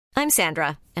I'm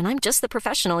Sandra, and I'm just the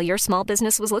professional your small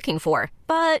business was looking for.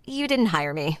 But you didn't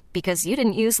hire me because you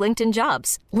didn't use LinkedIn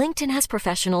Jobs. LinkedIn has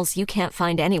professionals you can't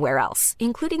find anywhere else,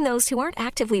 including those who aren't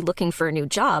actively looking for a new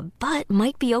job, but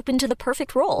might be open to the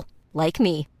perfect role, like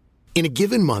me. In a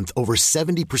given month, over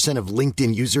 70% of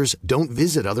LinkedIn users don't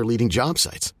visit other leading job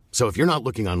sites. So if you're not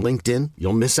looking on LinkedIn,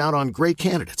 you'll miss out on great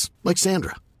candidates like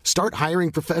Sandra. Start hiring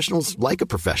professionals like a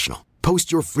professional.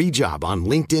 Post your free job on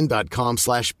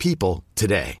linkedin.com/people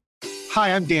today.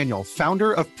 Hi, I'm Daniel,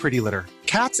 founder of Pretty Litter.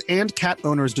 Cats and cat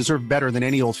owners deserve better than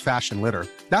any old-fashioned litter.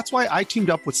 That's why I teamed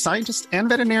up with scientists and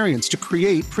veterinarians to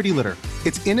create Pretty Litter.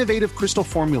 Its innovative crystal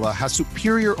formula has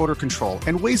superior odor control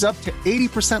and weighs up to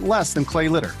 80% less than clay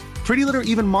litter. Pretty Litter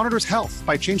even monitors health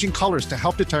by changing colors to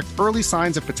help detect early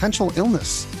signs of potential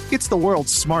illness. It's the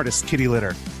world's smartest kitty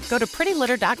litter. Go to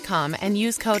prettylitter.com and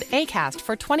use code ACAST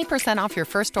for 20% off your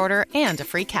first order and a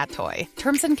free cat toy.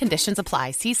 Terms and conditions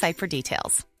apply. See site for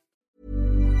details.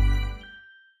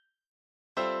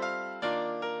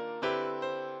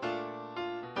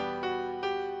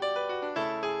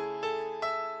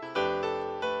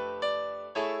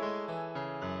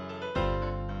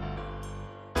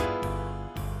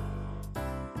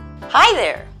 Hi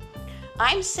there,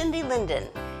 I'm Cindy Linden,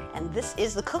 and this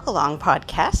is the Cook Along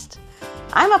podcast.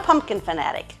 I'm a pumpkin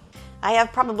fanatic. I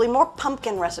have probably more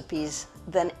pumpkin recipes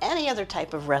than any other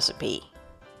type of recipe.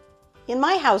 In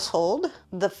my household,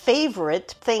 the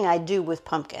favorite thing I do with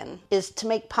pumpkin is to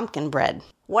make pumpkin bread.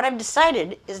 What I've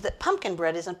decided is that pumpkin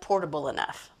bread isn't portable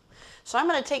enough. So I'm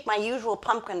going to take my usual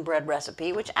pumpkin bread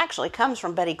recipe, which actually comes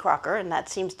from Betty Crocker, and that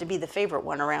seems to be the favorite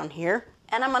one around here,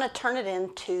 and I'm going to turn it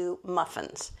into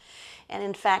muffins. And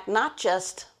in fact, not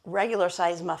just regular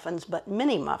size muffins, but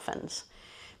mini muffins,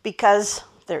 because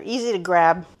they're easy to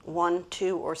grab 1,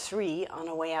 2, or 3 on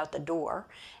a way out the door,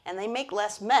 and they make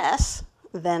less mess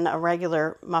than a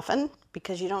regular muffin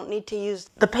because you don't need to use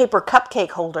the paper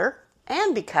cupcake holder,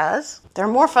 and because they're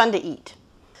more fun to eat.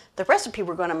 The recipe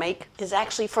we're going to make is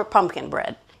actually for pumpkin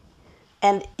bread.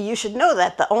 And you should know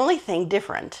that the only thing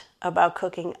different about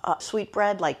cooking sweet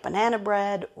bread like banana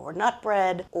bread or nut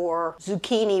bread or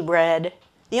zucchini bread,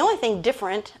 the only thing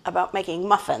different about making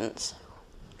muffins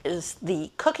is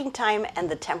the cooking time and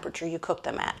the temperature you cook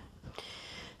them at.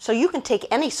 So you can take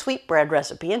any sweet bread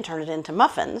recipe and turn it into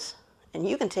muffins, and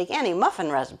you can take any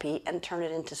muffin recipe and turn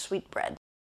it into sweet bread.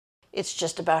 It's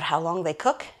just about how long they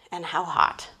cook and how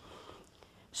hot.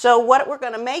 So what we're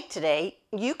going to make today,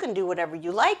 you can do whatever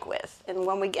you like with. And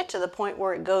when we get to the point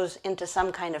where it goes into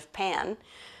some kind of pan,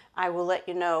 I will let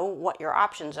you know what your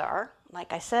options are.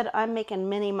 Like I said, I'm making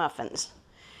mini muffins.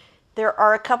 There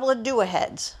are a couple of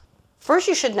do-aheads. First,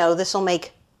 you should know this will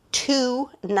make 2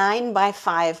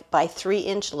 9x5 by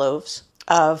 3-inch loaves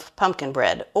of pumpkin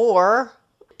bread. Or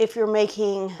if you're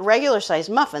making regular size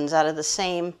muffins out of the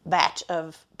same batch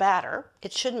of batter,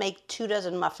 it should make 2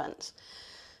 dozen muffins.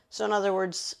 So in other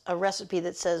words, a recipe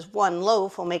that says 1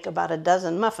 loaf will make about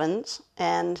 12 muffins.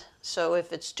 And so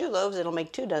if it's 2 loaves, it'll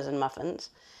make 2 dozen muffins.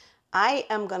 I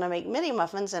am going to make mini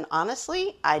muffins, and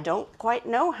honestly, I don't quite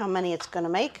know how many it's going to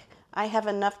make. I have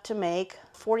enough to make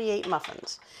 48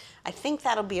 muffins. I think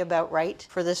that'll be about right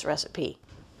for this recipe.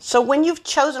 So when you've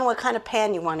chosen what kind of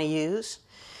pan you want to use,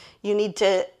 you need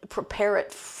to prepare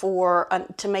it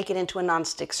to make it into a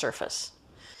nonstick surface.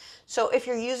 So if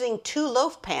you're using 2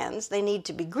 loaf pans, they need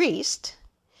to be greased.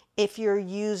 If you're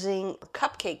using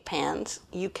cupcake pans,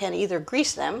 you can either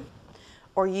grease them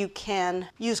or you can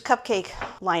use cupcake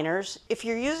liners. If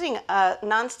you're using a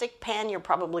nonstick pan, you're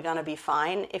probably going to be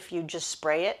fine if you just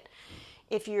spray it.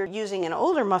 If you're using an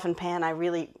older muffin pan, I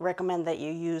really recommend that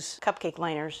you use cupcake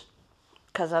liners,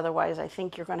 because otherwise I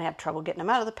think you're going to have trouble getting them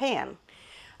out of the pan.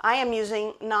 I am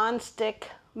using nonstick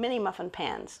mini muffin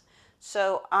pans.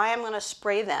 So I am going to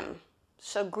spray them.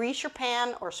 So grease your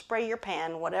pan or spray your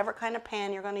pan, whatever kind of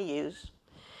pan you're going to use.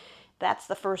 That's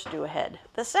the first do-ahead.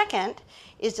 The second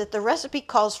is that the recipe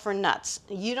calls for nuts.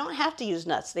 You don't have to use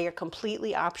nuts. They are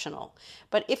completely optional.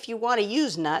 But if you want to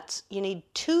use nuts, you need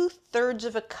 2/3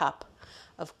 of a cup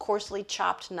of coarsely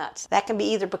chopped nuts. That can be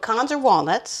either pecans or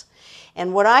walnuts.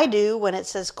 And what I do when it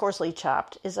says coarsely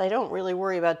chopped is I don't really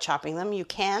worry about chopping them. You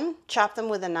can chop them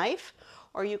with a knife,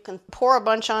 or you can pour a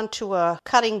bunch onto a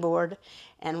cutting board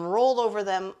and roll over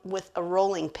them with a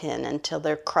rolling pin until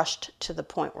they're crushed to the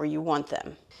point where you want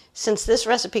them. Since this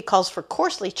recipe calls for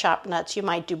coarsely chopped nuts, you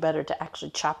might do better to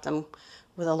actually chop them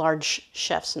with a large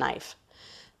chef's knife.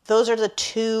 Those are the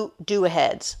 2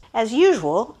 do-aheads. As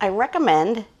usual, I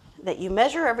recommend that you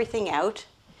measure everything out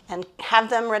and have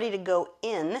them ready to go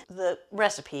in the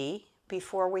recipe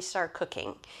before we start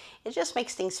cooking. It just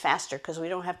makes things faster because we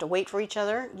don't have to wait for each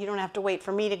other. You don't have to wait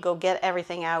for me to go get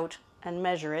everything out. and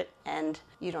measure it, and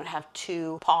you don't have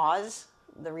to pause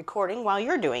the recording while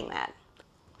you're doing that.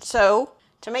 So,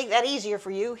 to make that easier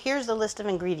for you, here's the list of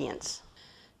ingredients.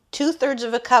 2/3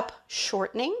 of a cup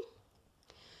shortening,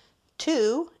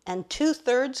 2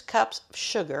 2/3 cups of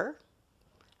sugar.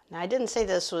 Now, I didn't say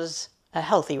this was a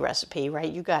healthy recipe,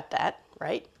 right? You got that,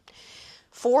 right?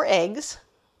 4 eggs,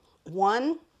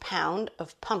 1 pound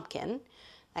of pumpkin.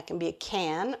 That can be a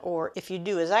can, or if you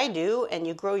do as I do and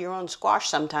you grow your own squash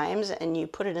sometimes and you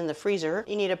put it in the freezer,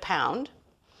 you need a pound.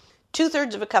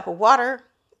 2/3 of a cup of water,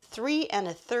 3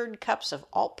 1/3 cups of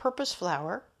all-purpose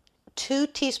flour, 2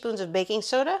 teaspoons of baking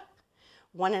soda,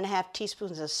 1 1/2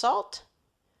 teaspoons of salt,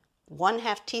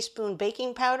 1/2 teaspoon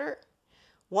baking powder,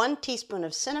 1 teaspoon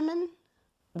of cinnamon,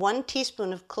 1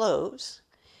 teaspoon of cloves,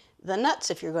 the nuts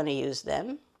if you're going to use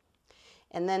them.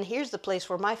 And then here's the place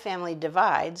where my family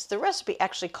divides. The recipe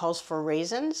actually calls for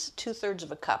raisins, 2/3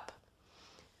 of a cup.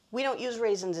 We don't use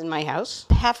raisins in my house.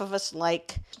 Half of us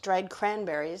like dried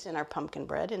cranberries in our pumpkin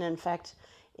bread, and in fact,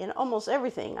 in almost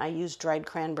everything, I use dried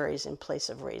cranberries in place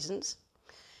of raisins.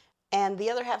 And the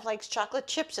other half likes chocolate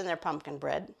chips in their pumpkin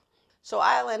bread. So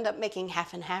I'll end up making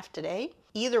half and half today.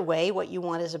 Either way, what you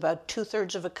want is about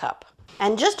 2/3 of a cup.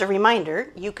 And just a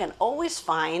reminder, you can always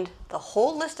find the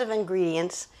whole list of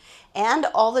ingredients and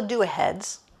all the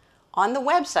do-aheads on the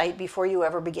website before you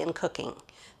ever begin cooking.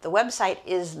 The website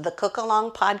is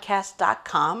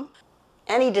thecookalongpodcast.com.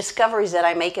 Any discoveries that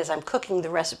I make as I'm cooking the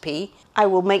recipe, I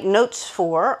will make notes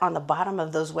for on the bottom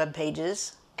of those web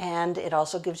pages, and it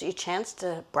also gives you a chance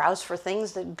to browse for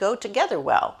things that go together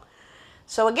well.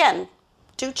 So again,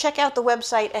 do check out the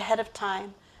website ahead of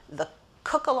time,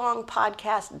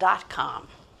 thecookalongpodcast.com.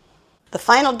 The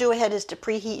final do-ahead is to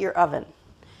preheat your oven.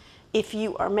 If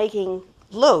you are making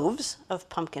loaves of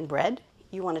pumpkin bread,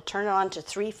 you want to turn it on to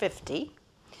 350.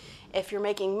 If you're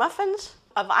making muffins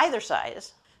of either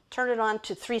size, turn it on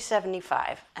to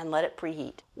 375 and let it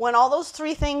preheat. When all those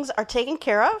 3 things are taken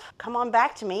care of, come on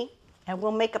back to me and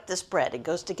we'll make up this bread. It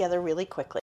goes together really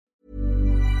quickly.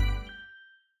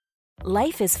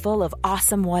 Life is full of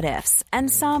awesome what-ifs,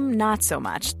 and some not so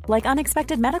much, like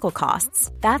unexpected medical costs.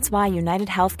 That's why United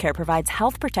Healthcare provides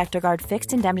Health Protector Guard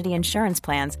fixed indemnity insurance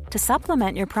plans to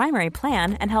supplement your primary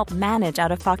plan and help manage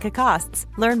out-of-pocket costs.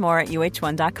 Learn more at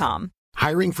uh1.com.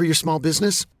 Hiring for your small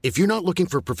business? If you're not looking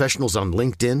for professionals on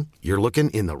LinkedIn, you're looking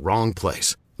in the wrong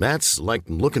place. That's like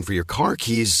looking for your car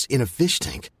keys in a fish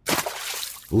tank.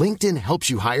 LinkedIn helps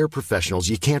you hire professionals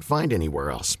you can't find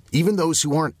anywhere else, even those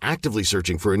who aren't actively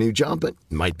searching for a new job but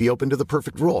might be open to the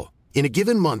perfect role. In a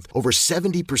given month, over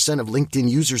 70% of LinkedIn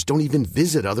users don't even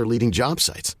visit other leading job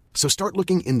sites. So start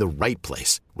looking in the right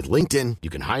place. With LinkedIn, you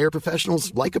can hire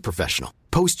professionals like a professional.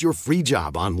 Post your free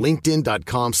job on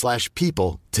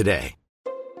linkedin.com/people today.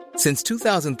 Since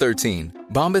 2013,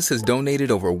 Bombas has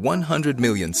donated over 100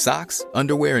 million socks,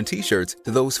 underwear, and T-shirts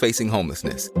to those facing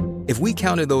homelessness. If we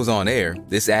counted those on air,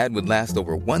 this ad would last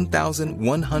over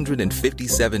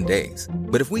 1,157 days.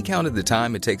 But if we counted the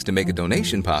time it takes to make a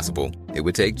donation possible, it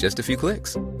would take just a few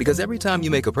clicks. Because every time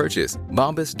you make a purchase,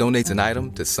 Bombas donates an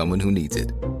item to someone who needs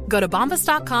it. Go to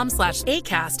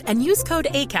bombas.com/ACAST and use code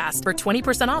ACAST for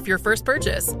 20% off your first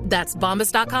purchase. That's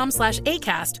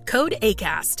bombas.com/ACAST, code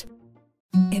ACAST.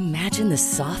 Imagine the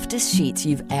softest sheets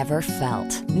you've ever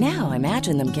felt. Now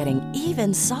imagine them getting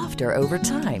even softer over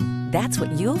time. That's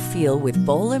what you'll feel with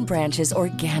Boll & Branch's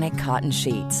organic cotton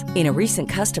sheets. In a recent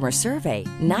customer survey,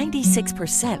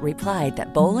 96% replied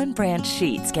that Boll & Branch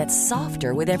sheets get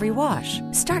softer with every wash.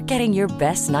 Start getting your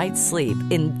best night's sleep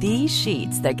in these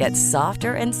sheets that get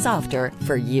softer and softer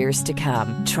for years to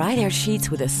come. Try their sheets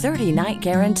with a 30-night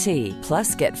guarantee.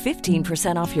 Plus, get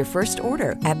 15% off your first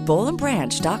order at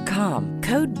bollandbranch.com.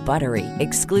 Code BUTTERY.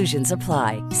 Exclusions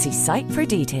apply. See site for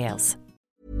details.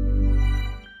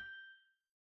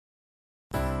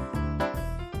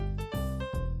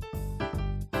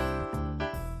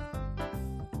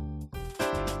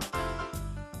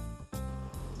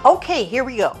 Okay, here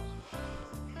we go.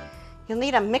 You'll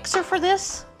need a mixer for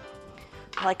this,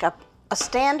 like a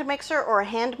stand mixer or a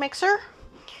hand mixer.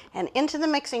 And into the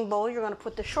mixing bowl, you're going to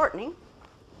put the shortening,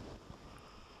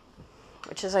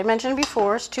 which, as I mentioned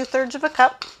before, is 2/3 of a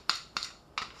cup.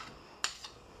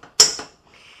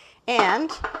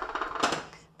 And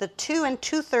the 2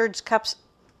 2/3 cups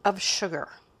of sugar.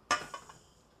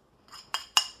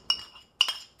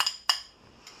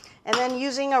 And then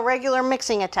using a regular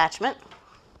mixing attachment,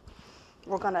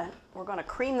 we're gonna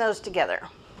cream those together.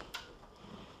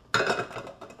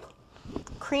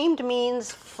 Creamed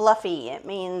means fluffy. It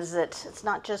means that it's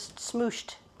not just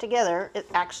smooshed together. It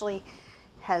actually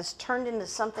has turned into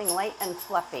something light and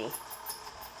fluffy.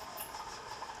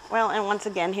 Well, and once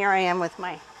again, here I am with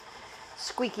my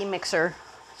squeaky mixer.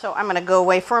 So I'm going to go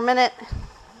away for a minute.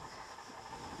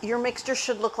 Your mixture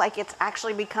should look like it's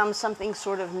actually become something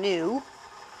sort of new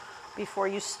before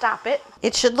you stop it.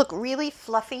 It should look really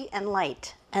fluffy and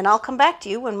light. And I'll come back to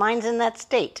you when mine's in that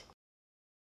state.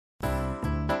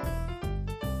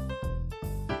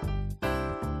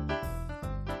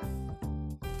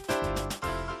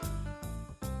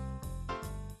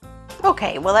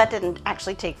 Okay, well that didn't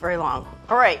actually take very long.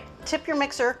 All right, tip your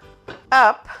mixer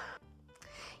up.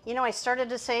 You know, I started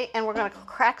to say, and we're going to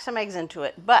crack some eggs into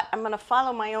it, but I'm going to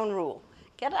follow my own rule.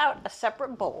 Get out a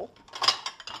separate bowl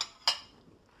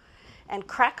and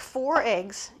crack 4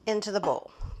 eggs into the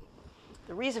bowl.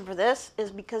 The reason for this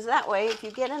is because that way, if you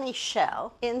get any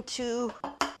shell into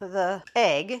the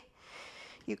egg,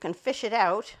 you can fish it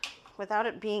out without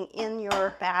it being in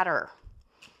your batter.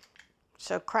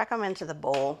 So crack them into the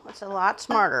bowl. It's a lot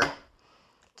smarter.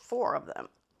 4 of them.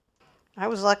 I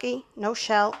was lucky, no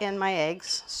shell in my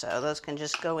eggs, so those can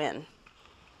just go in.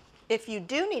 If you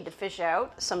do need to fish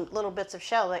out some little bits of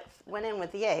shell that went in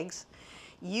with the eggs,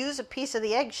 use a piece of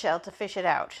the eggshell to fish it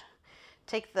out.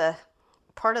 Take the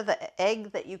part of the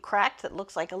egg that you cracked that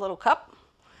looks like a little cup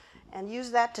and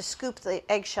use that to scoop the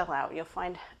eggshell out. You'll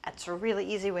find that's a really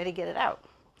easy way to get it out.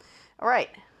 All right,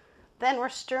 then we're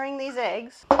stirring these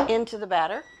eggs into the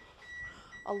batter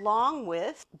along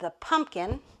with the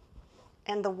pumpkin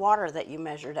and the water that you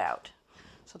measured out.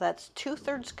 So that's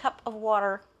 2/3 cup of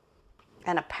water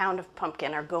and a pound of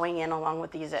pumpkin are going in along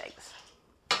with these eggs.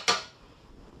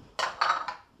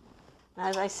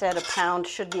 As I said, a pound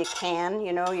should be a can.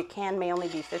 You know, your can may only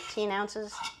be 15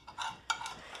 ounces,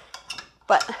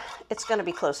 but it's going to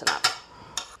be close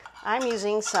enough. I'm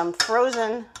using some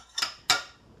frozen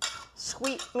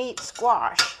sweet meat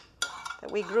squash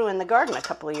that we grew in the garden a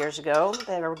couple of years ago.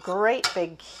 They're great,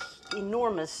 big,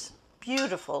 enormous,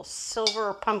 beautiful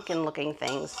silver pumpkin looking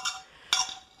things,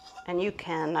 and you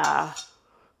can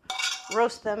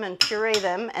roast them and puree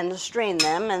them and strain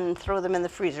them and throw them in the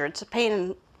freezer. It's a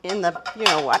pain in the you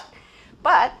know what,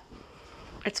 but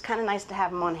it's kind of nice to have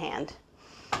them on hand.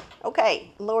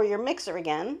 Okay, lower your mixer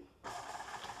again.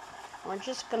 We're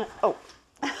just gonna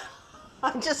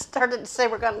I just started to say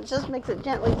we're gonna just mix it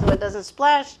gently so it doesn't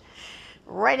splash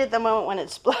right at the moment when it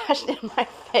splashed in my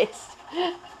face.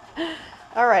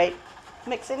 All right,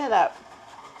 mixing it up.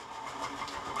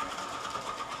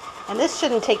 And this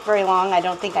shouldn't take very long. I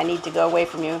don't think I need to go away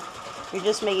from you. You're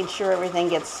just making sure everything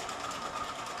gets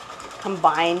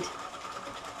combined.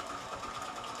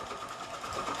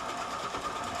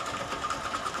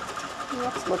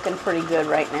 That's looking pretty good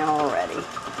right now already.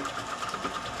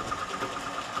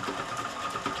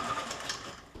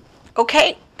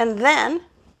 Okay, and then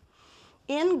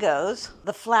in goes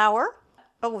the flour.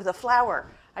 Oh, the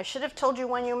flour. I should have told you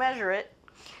when you measure it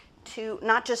to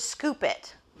not just scoop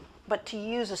it, but to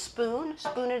use a spoon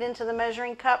it into the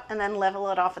measuring cup, and then level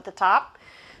it off at the top.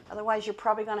 Otherwise, you're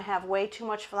probably going to have way too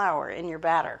much flour in your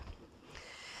batter.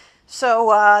 So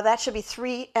that should be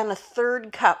 3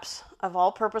 1/3 cups of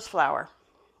all-purpose flour.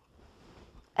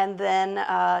 And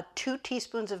then 2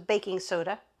 teaspoons of baking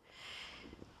soda,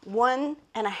 1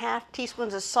 1/2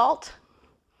 teaspoons of salt,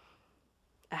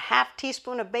 a 1/2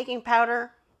 teaspoon of baking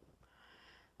powder,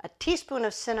 a teaspoon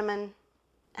of cinnamon,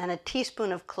 and a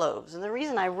teaspoon of cloves. And the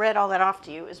reason I read all that off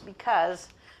to you is because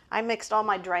I mixed all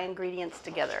my dry ingredients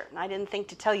together. And I didn't think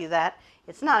to tell you that.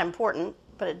 It's not important,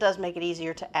 but it does make it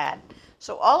easier to add.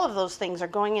 So all of those things are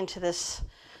going into this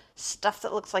stuff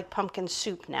that looks like pumpkin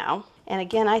soup now. And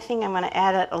again, I think I'm going to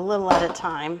add it a little at a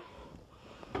time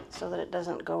so that it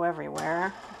doesn't go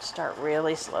everywhere. Start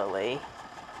really slowly.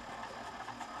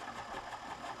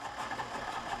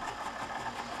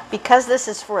 Because this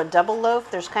is for a double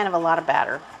loaf, there's kind of a lot of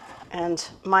batter. And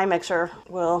my mixer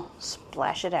will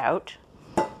splash it out.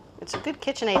 It's a good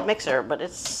KitchenAid mixer, but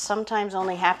it's sometimes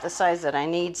only half the size that I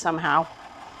need somehow.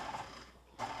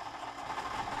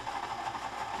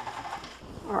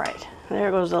 All right,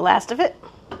 there goes the last of it.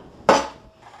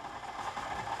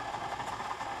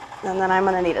 And then I'm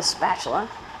gonna need a spatula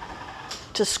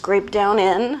to scrape down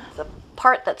in the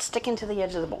part that's sticking to the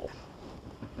edge of the bowl.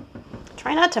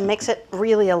 Try not to mix it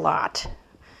really a lot.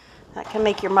 That can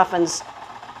make your muffins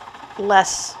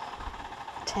less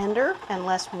tender and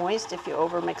less moist if you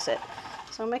overmix it.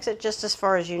 So mix it just as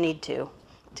far as you need to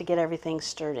get everything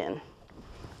stirred in.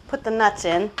 Put the nuts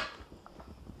in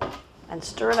and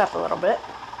stir it up a little bit,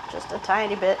 just a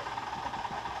tiny bit.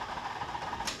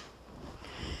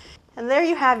 And there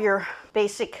you have your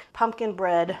basic pumpkin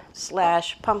bread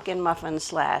 / pumpkin muffin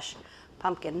 /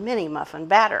 pumpkin mini muffin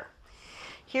batter.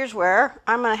 Here's where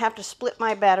I'm going to have to split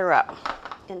my batter up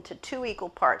into 2 equal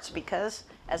parts because,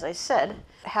 As I said,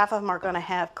 half of them are going to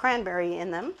have cranberry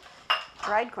in them,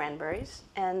 dried cranberries,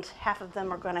 and half of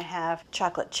them are going to have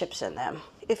chocolate chips in them.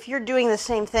 If you're doing the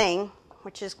same thing,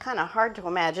 which is kind of hard to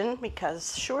imagine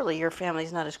because surely your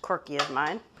family's not as quirky as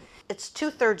mine, it's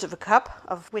 2/3 of a cup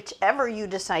of whichever you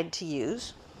decide to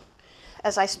use.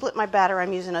 As I split my batter,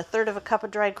 I'm using 1/3 of a cup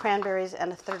of dried cranberries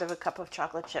and 1/3 of a cup of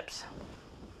chocolate chips.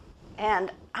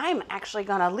 And I'm actually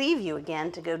going to leave you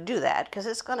again to go do that because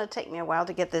it's going to take me a while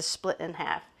to get this split in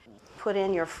half. Put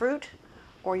in your fruit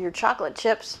or your chocolate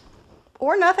chips,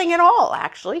 or nothing at all,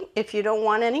 actually. If you don't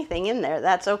want anything in there,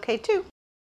 that's okay too.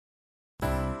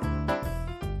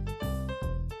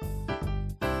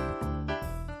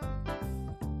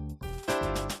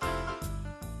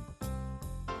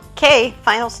 Okay,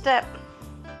 final step.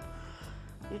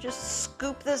 You just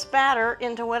scoop this batter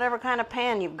into whatever kind of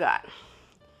pan you've got.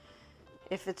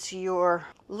 If it's your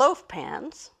loaf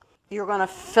pans, you're going to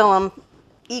fill them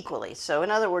equally. So in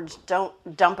other words,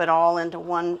 don't dump it all into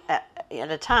one at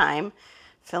a time.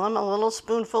 Fill them a little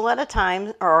spoonful at a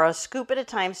time or a scoop at a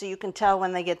time so you can tell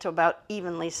when they get to about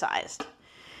evenly sized.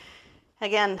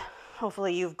 Again,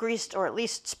 hopefully you've greased or at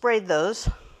least sprayed those.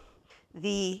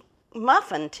 The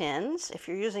muffin tins, if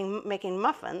you're making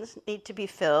muffins, need to be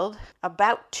filled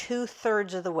about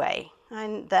 2/3 of the way.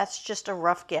 And that's just a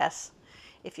rough guess.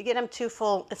 If you get them too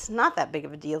full, it's not that big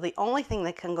of a deal. The only thing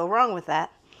that can go wrong with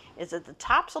that is that the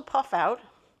tops will puff out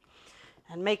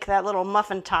and make that little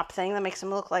muffin top thing that makes them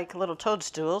look like little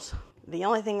toadstools. The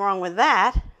only thing wrong with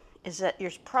that is that you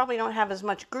probably don't have as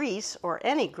much grease or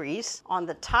any grease on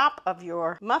the top of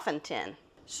your muffin tin.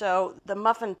 So the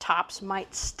muffin tops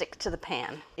might stick to the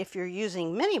pan. If you're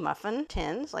using mini muffin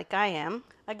tins like I am,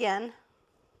 again,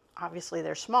 obviously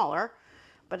they're smaller,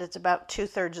 but it's about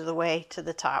 2/3 of the way to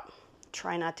the top.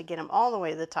 Try not to get them all the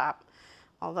way to the top,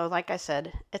 although like I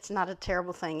said, it's not a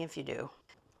terrible thing if you do.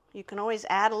 You can always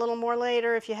add a little more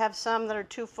later if you have some that are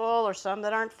too full or some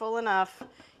that aren't full enough.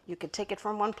 You could take it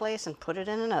from one place and put it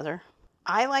in another.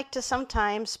 I like to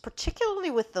sometimes,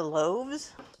 particularly with the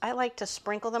loaves, I like to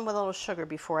sprinkle them with a little sugar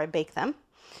before I bake them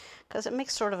because it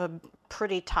makes sort of a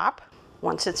pretty top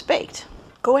once it's baked.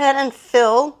 Go ahead and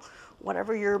fill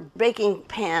whatever your baking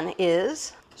pan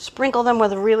is. Sprinkle them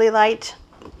with a really light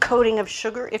coating of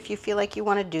sugar if you feel like you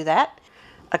want to do that.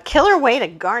 A killer way to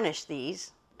garnish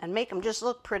these and make them just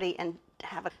look pretty and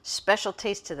have a special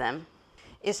taste to them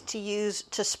is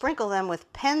to sprinkle them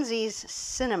with Penzeys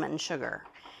cinnamon sugar.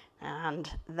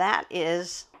 And that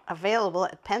is available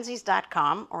at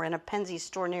Penzeys.com or in a Penzeys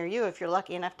store near you if you're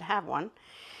lucky enough to have one.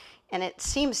 And it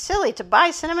seems silly to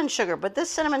buy cinnamon sugar, but this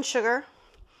cinnamon sugar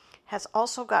has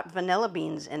also got vanilla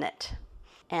beans in it.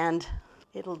 And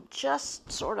it'll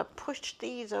just sort of push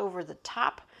these over the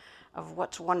top of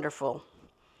what's wonderful.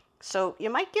 So you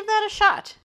might give that a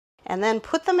shot. And then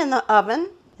put them in the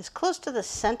oven as close to the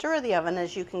center of the oven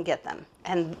as you can get them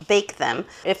and bake them.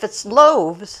 If it's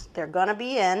loaves, they're going to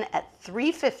be in at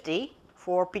 350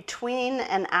 for between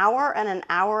an hour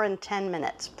and 10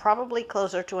 minutes, probably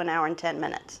closer to an hour and 10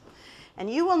 minutes. And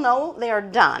you will know they are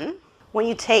done when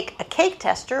you take a cake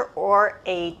tester or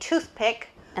a toothpick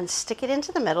and stick it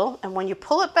into the middle, and when you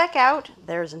pull it back out,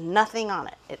 there's nothing on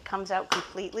it. It comes out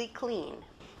completely clean.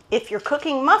 If you're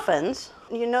cooking muffins,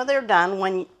 you know they're done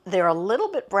when they're a little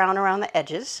bit brown around the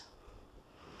edges,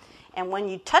 and when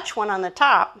you touch one on the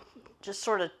top, just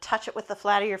sort of touch it with the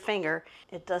flat of your finger,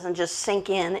 it doesn't just sink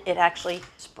in, it actually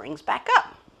springs back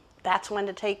up. That's when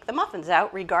to take the muffins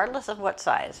out, regardless of what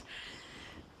size.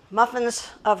 Muffins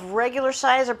of regular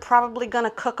size are probably going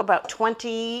to cook about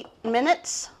 20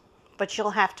 minutes, but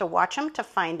you'll have to watch them to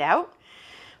find out.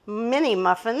 Mini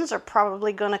muffins are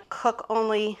probably going to cook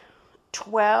only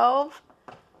 12,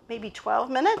 maybe 12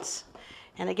 minutes.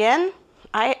 And again,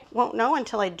 I won't know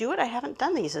until I do it. I haven't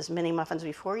done these as mini muffins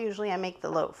before. Usually I make the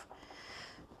loaf.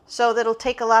 So that'll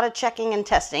take a lot of checking and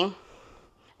testing.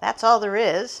 That's all there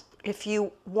is. If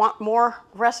you want more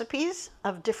recipes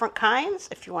of different kinds,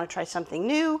 if you want to try something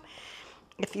new,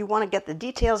 if you want to get the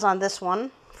details on this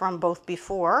one from both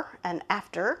before and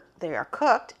after they are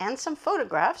cooked and some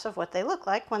photographs of what they look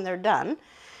like when they're done,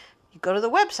 you go to the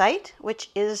website,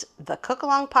 which is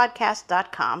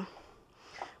thecookalongpodcast.com,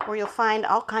 where you'll find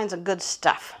all kinds of good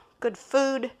stuff, good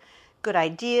food, good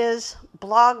ideas,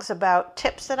 blogs about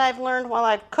tips that I've learned while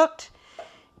I've cooked,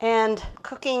 and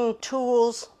cooking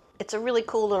tools. It's a really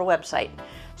cool little website.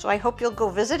 So I hope you'll go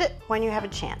visit it when you have a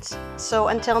chance. So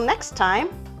until next time,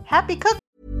 happy cooking.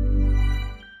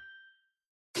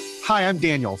 Hi, I'm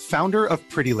Daniel, founder of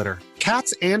Pretty Litter.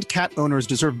 Cats and cat owners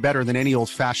deserve better than any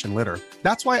old-fashioned litter.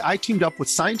 That's why I teamed up with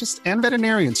scientists and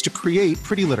veterinarians to create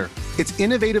Pretty Litter. Its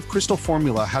innovative crystal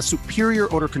formula has superior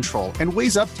odor control and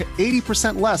weighs up to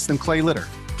 80% less than clay litter.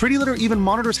 Pretty Litter even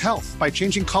monitors health by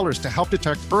changing colors to help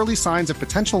detect early signs of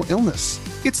potential illness.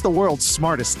 It's the world's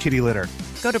smartest kitty litter.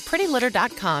 Go to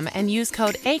prettylitter.com and use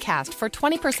code ACAST for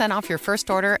 20% off your first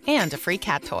order and a free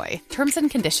cat toy. Terms and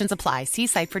conditions apply. See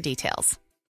site for details.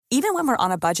 Even when we're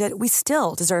on a budget, we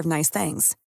still deserve nice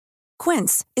things.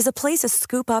 Quince is a place to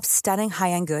scoop up stunning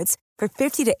high-end goods for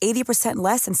 50 to 80%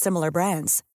 less than similar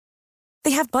brands.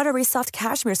 They have buttery soft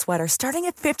cashmere sweaters starting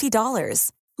at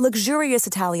 $50, luxurious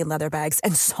Italian leather bags,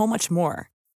 and so much more.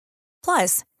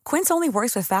 Plus, Quince only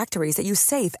works with factories that use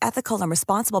safe, ethical, and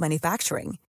responsible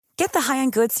manufacturing. Get the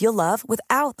high-end goods you'll love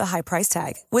without the high price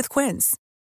tag with Quince.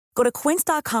 Go to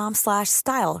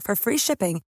quince.com/style for free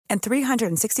shipping and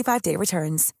 365-day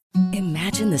returns.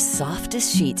 Imagine the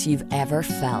softest sheets you've ever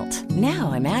felt.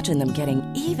 Now imagine them getting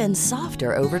even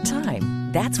softer over time.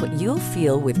 That's what you'll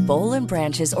feel with Boll &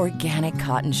 Branch's organic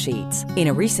cotton sheets. In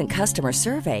a recent customer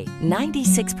survey,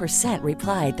 96%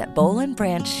 replied that Boll &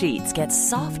 Branch sheets get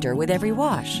softer with every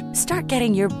wash. Start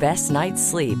getting your best night's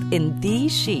sleep in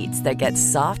these sheets that get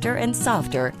softer and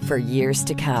softer for years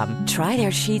to come. Try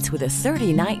their sheets with a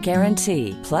 30-night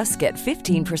guarantee. Plus, get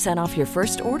 15% off your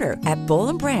first order at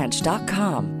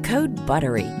bollandbranch.com. Code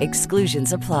BUTTERY.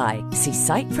 Exclusions apply. See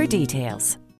site for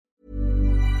details.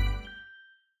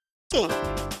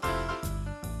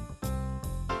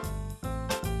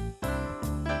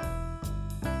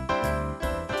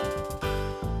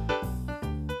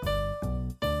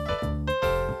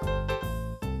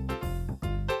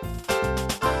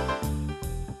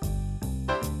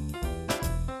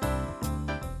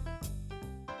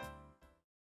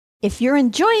 If you're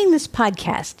enjoying this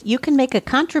podcast, you can make a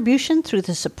contribution through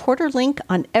the supporter link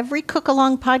on every Cook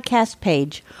Along podcast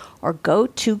page or go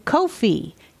to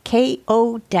Ko-fi,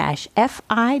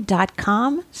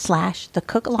 ko-fi.com/the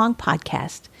Cook Along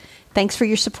podcast. Thanks for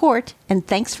your support and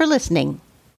thanks for listening.